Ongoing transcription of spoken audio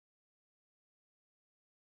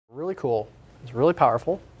Really cool, it's really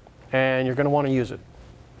powerful, and you're going to want to use it.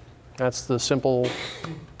 That's the simple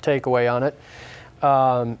takeaway on it.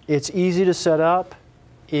 It's easy to set up.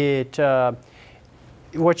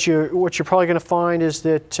 What you're probably going to find is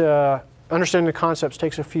that understanding the concepts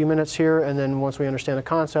takes a few minutes here, and then once we understand the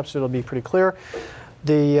concepts, it'll be pretty clear.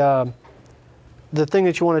 The thing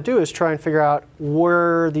that you want to do is try and figure out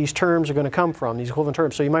where these terms are going to come from, these equivalent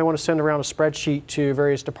terms. So you might want to send around a spreadsheet to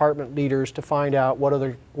various department leaders to find out what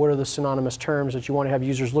are the synonymous terms that you want to have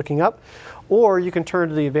users looking up. Or you can turn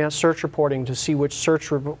to the advanced search reporting to see which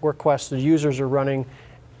search requests the users are running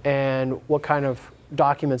and what kind of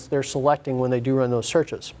documents they're selecting when they do run those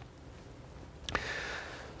searches.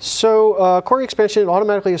 So query expansion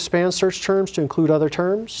automatically expands search terms to include other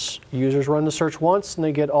terms. Users run the search once and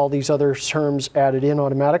they get all these other terms added in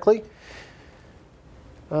automatically.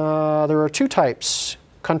 There are two types,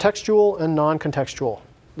 contextual and non-contextual.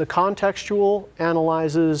 The contextual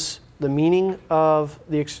analyzes the meaning of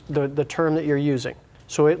the term that you're using.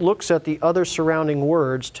 So it looks at the other surrounding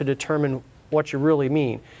words to determine what you really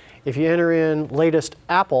mean. If you enter in latest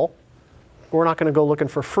Apple, we're not going to go looking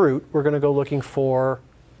for fruit. We're going to go looking for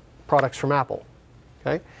products from Apple.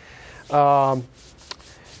 Okay?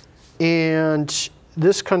 And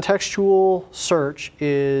this contextual search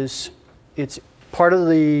it's part of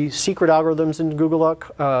the secret algorithms in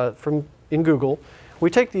Google. We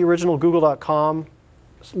take the original Google.com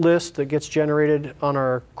list that gets generated on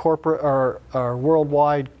our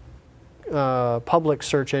worldwide public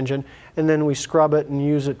search engine, and then we scrub it and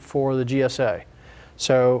use it for the GSA.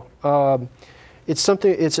 So it's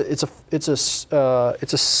a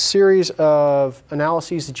series of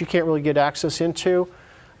analyses that you can't really get access into.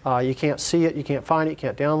 You can't see it, you can't find it, you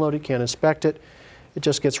can't download it, you can't inspect it. It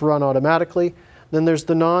just gets run automatically. Then there's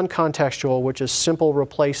the non-contextual, which is simple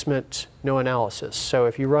replacement, no analysis. So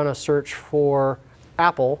if you run a search for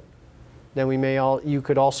Apple, then you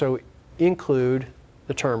could also include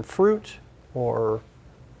the term fruit or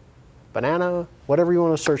banana, whatever you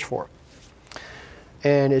want to search for.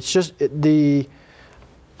 And it's just the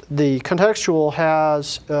contextual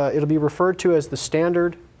it'll be referred to as the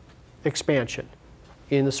standard expansion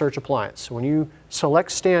in the search appliance. So when you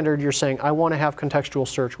select standard, you're saying, I want to have contextual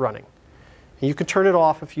search running. And you can turn it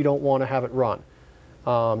off if you don't want to have it run.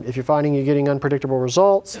 If you're finding you're getting unpredictable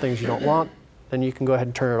results, things you don't want, then you can go ahead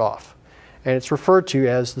and turn it off. And it's referred to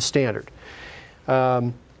as the standard.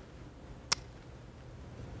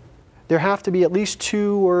 There have to be at least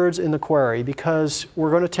 2 words in the query because we're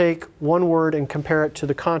going to take one word and compare it to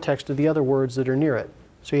the context of the other words that are near it.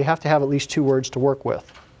 So you have to have at least 2 words to work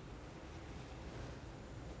with.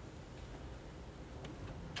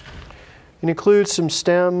 It includes some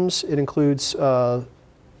stems. It includes the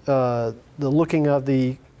looking of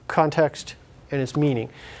the context and its meaning.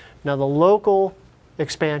 Now the local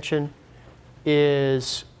expansion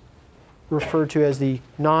is referred to as the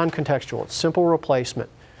non-contextual. It's simple replacement.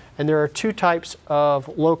 And there are 2 types of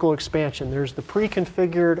local expansion. There's the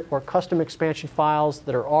pre-configured or custom expansion files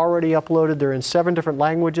that are already uploaded. They're in 7 different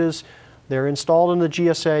languages. They're installed in the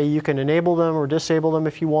GSA. You can enable them or disable them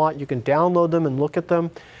if you want. You can download them and look at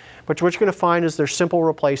them. But what you're going to find is they're simple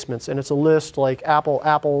replacements. And it's a list like Apple,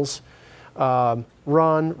 apples, run,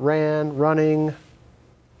 ran, running,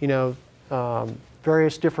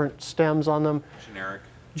 various different stems on them. Generic.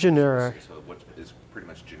 Generic. So what is pretty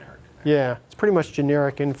much generic. Yeah, it's pretty much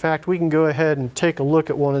generic. In fact, we can go ahead and take a look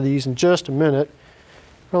at one of these in just a minute.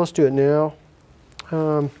 Well, let's do it now.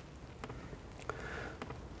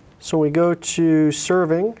 So we go to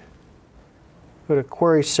serving, go to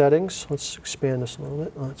query settings. Let's expand this a little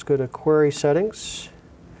bit. Let's go to query settings.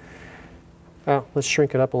 Let's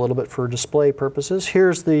shrink it up a little bit for display purposes.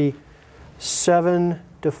 Here's the 7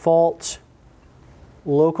 default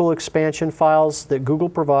local expansion files that Google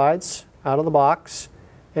provides out of the box.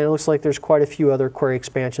 And it looks like there's quite a few other query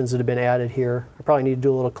expansions that have been added here. I probably need to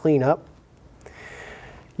do a little cleanup.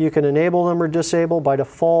 You can enable them or disable. By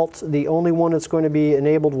default, the only one that's going to be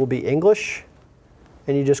enabled will be English.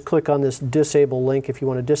 And you just click on this disable link if you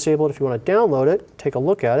want to disable it. If you want to download it, take a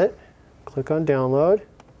look at it. Click on download.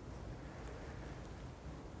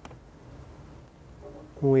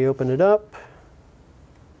 When we open it up,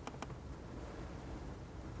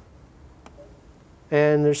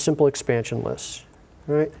 and there's simple expansion lists.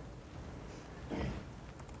 Right?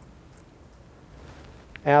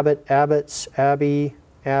 Abbott, Abbotts, Abbey,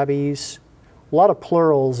 Abbeys. A lot of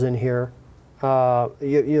plurals in here.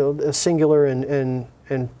 Singular and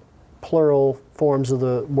plural forms of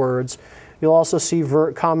the words. You'll also see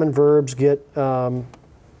common verbs get you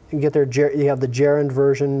have the gerund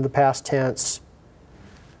version, the past tense.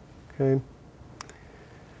 Okay.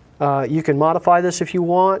 You can modify this if you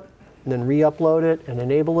want, and then re-upload it and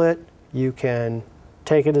enable it. You can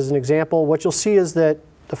take it as an example. What you'll see is that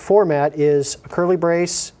the format is a curly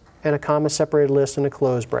brace and a comma-separated list and a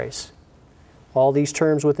closed brace. All these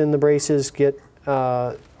terms within the braces get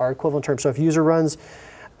are equivalent terms. So if user runs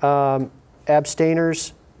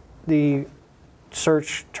abstainers, the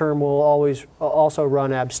search term will always also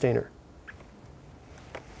run abstainer.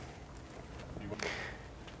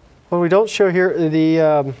 What we don't show here,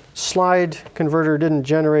 the slide converter didn't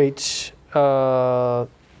generate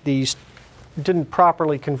didn't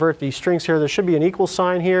properly convert these strings here. There should be an equal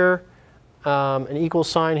sign here, an equal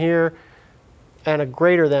sign here, and a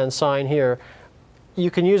greater than sign here. You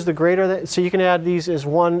can use the greater than, so you can add these as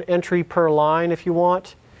one entry per line if you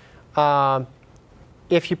want.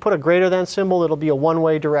 If you put a greater than symbol, it'll be a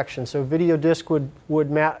one-way direction. So video disc would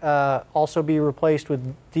also be replaced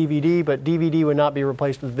with DVD, but DVD would not be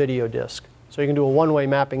replaced with video disc. So you can do a one-way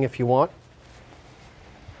mapping if you want.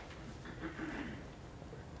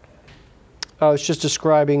 It's just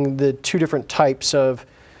describing the two different types of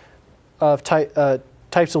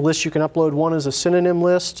types of lists you can upload. One is a synonym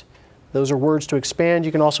list. Those are words to expand.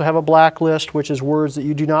 You can also have a black list, which is words that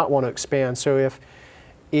you do not want to expand. So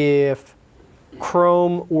if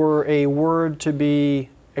Chrome were a word to be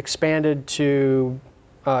expanded to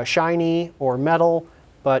shiny or metal,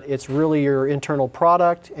 but it's really your internal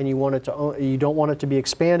product and you want it to, you don't want it to be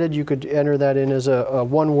expanded, you could enter that in as a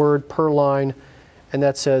one word per line, and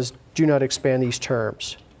that says do not expand these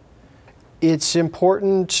terms. It's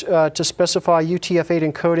important to specify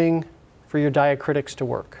UTF-8 encoding for your diacritics to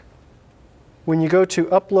work. When you go to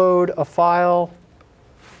upload a file,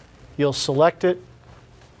 you'll select it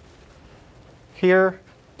here,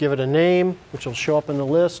 give it a name, which will show up in the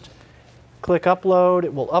list. Click upload,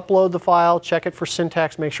 it will upload the file, check it for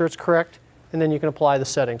syntax, make sure it's correct, and then you can apply the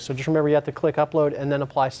settings. So just remember you have to click upload and then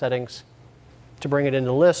apply settings to bring it into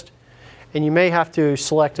the list. And you may have to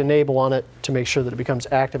select enable on it to make sure that it becomes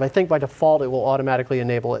active. I think by default it will automatically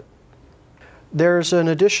enable it. There's an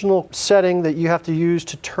additional setting that you have to use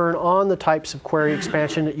to turn on the types of query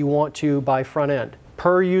expansion that you want to by front end.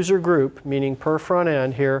 Per user group, meaning per front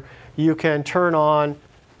end here, you can turn on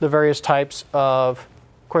the various types of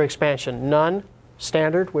query expansion. None,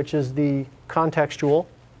 standard, which is the contextual,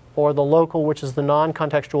 or the local, which is the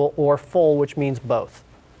non-contextual, or full, which means both.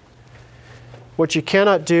 What you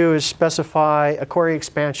cannot do is specify a query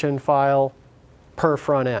expansion file per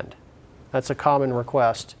front end. That's a common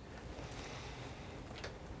request.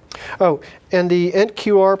 Oh, and the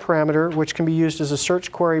entqr parameter, which can be used as a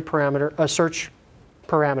search query parameter, a search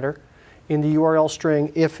parameter in the URL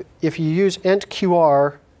string. If you use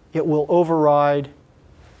entqr, it will override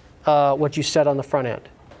what you set on the front end.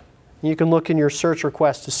 You can look in your search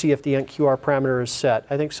request to see if the entqr parameter is set.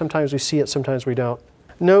 I think sometimes we see it, sometimes we don't.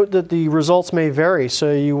 Note that the results may vary,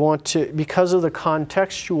 so you want to, because of the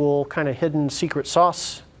contextual kind of hidden secret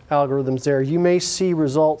sauce algorithms there, you may see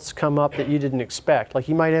results come up that you didn't expect. Like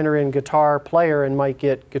you might enter in guitar player and might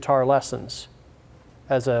get guitar lessons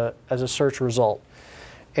as a search result.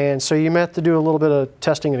 And so you may have to do a little bit of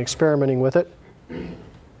testing and experimenting with it.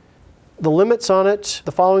 The limits on it,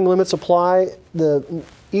 the following limits apply.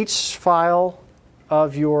 Each file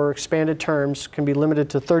of your expanded terms can be limited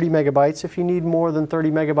to 30 megabytes. If you need more than 30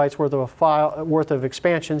 megabytes worth of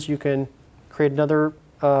expansions, you can create another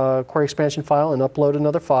query expansion file and upload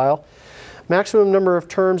another file. Maximum number of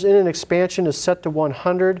terms in an expansion is set to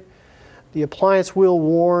 100. The appliance will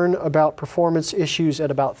warn about performance issues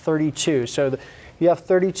at about 32. So you have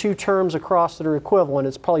 32 terms across that are equivalent.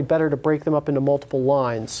 It's probably better to break them up into multiple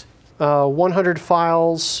lines. 100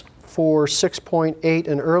 files for 6.8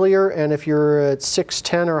 and earlier, and if you're at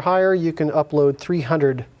 6.10 or higher, you can upload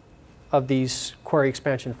 300 of these query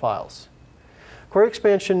expansion files. Query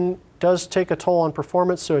expansion does take a toll on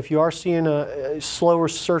performance, so if you are seeing a slower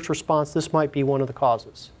search response, this might be one of the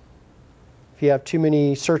causes. If you have too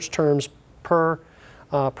many search terms per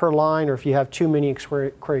line, or if you have too many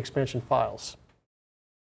query expansion files.